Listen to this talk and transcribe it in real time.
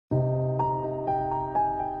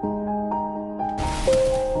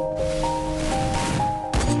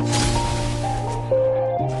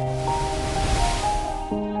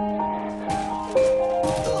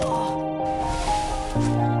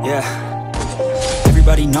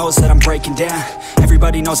Everybody knows that I'm breaking down.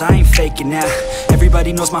 Everybody knows I ain't faking now.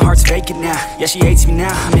 Everybody knows my heart's vacant now. Yeah, she hates me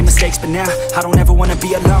now, I made mistakes but now I don't ever wanna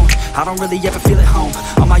be alone. I don't really ever feel at home.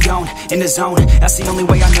 On my own, in the zone, that's the only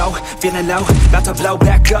way I know. Feeling low, about to blow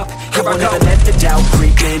back up. Here I never let the doubt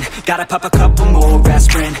creep in. Gotta pop a couple more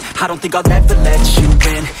aspirin. I don't think I'll ever let you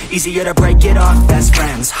in. Easier to break it off best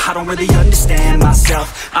friends. I don't really understand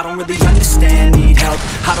myself. I don't really understand, need help.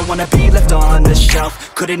 I don't wanna be left on the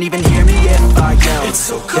shelf. Couldn't even hear me if I yelled. It's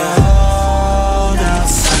so cold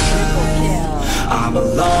outside, I'm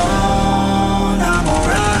alone, I'm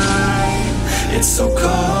alright. It's so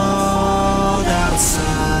cold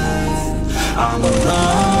outside, I'm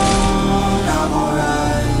alone, I'm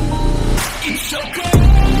alright. It's so cold.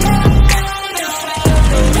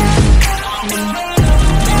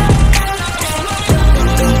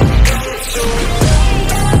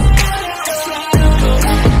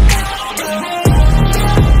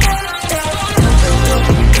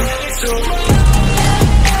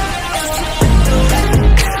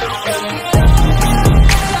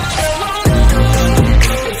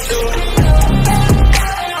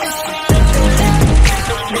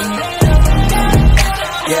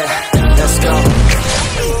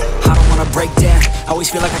 Always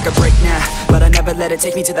feel like I could break now, but I never let it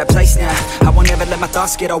take me to that place now. I won't ever let my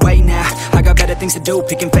thoughts get away now. I got better things to do,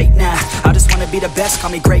 picking fate now. I just wanna be the best, call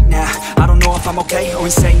me great now. I don't know if I'm okay or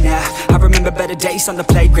insane now. I remember better days on the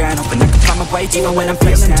playground, hoping I can find my way. Even when I'm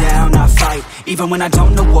feeling down, I fight. Even when I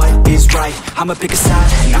don't know what is right, I'ma pick a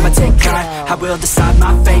side, I'ma take pride. I will decide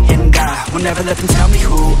my fate and I will never let them tell me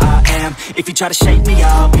who I am. If you try to shake me,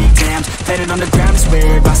 I'll be damned. Planet on the ground is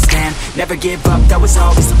where I stand. Never give up, that was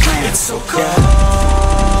always the plan. It's so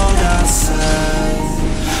cold outside,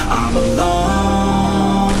 I'm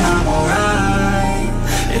alone, I'm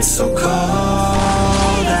alright. It's so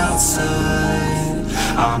cold outside,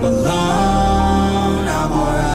 I'm alone.